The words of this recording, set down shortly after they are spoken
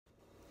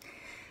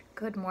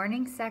Good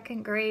morning,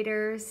 second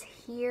graders.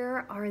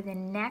 Here are the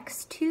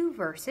next two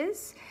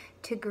verses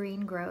to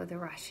Green Grow the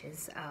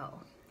Rushes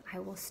O. I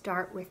will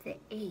start with the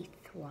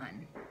 8th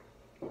one.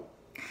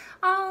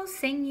 I'll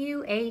sing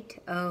you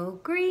 8-O,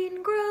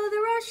 green grow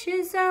the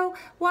rushes O.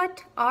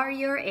 What are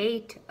your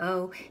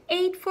 8-O?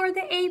 8 for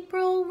the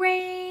April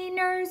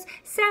rainers,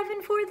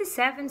 7 for the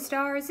 7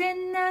 stars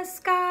in the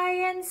sky,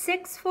 and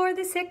 6 for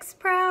the 6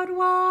 proud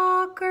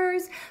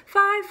walkers,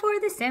 5 for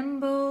the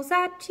cymbals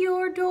at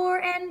your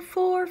door, and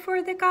 4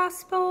 for the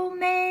gospel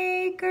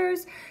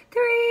makers,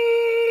 3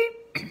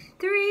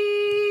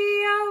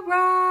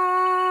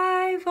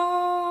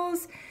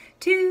 arrivals,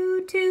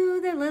 2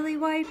 to the lily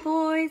white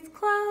boys,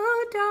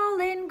 clothed all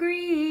in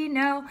green,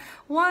 oh,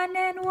 1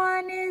 and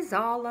 1 is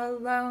all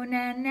alone,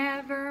 and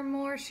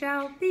evermore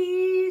shall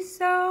be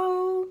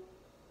so.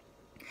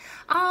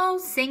 I'll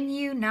sing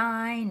you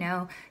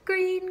 9-O,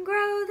 green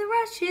grow the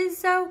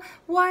rushes O.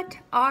 What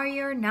are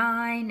your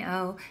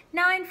 9-O?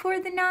 9 for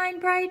the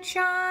 9 bright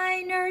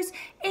shiners,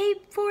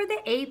 8 for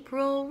the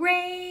April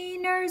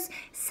rainers,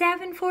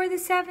 7 for the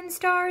 7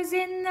 stars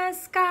in the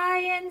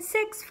sky, and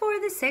 6 for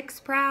the 6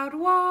 proud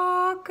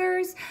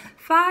walkers,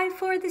 5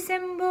 for the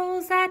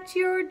cymbals at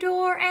your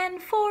door,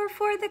 and 4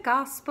 for the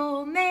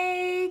gospel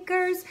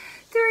makers,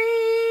 3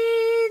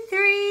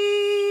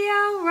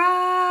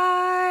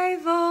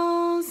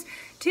 arrivals,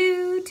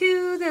 2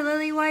 to the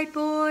lily white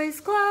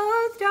boys,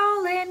 clothed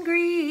all in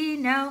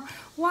green, oh,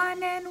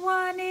 1 and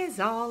 1 is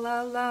all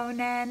alone,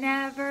 and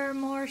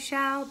evermore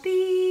shall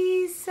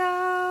be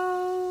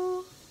so.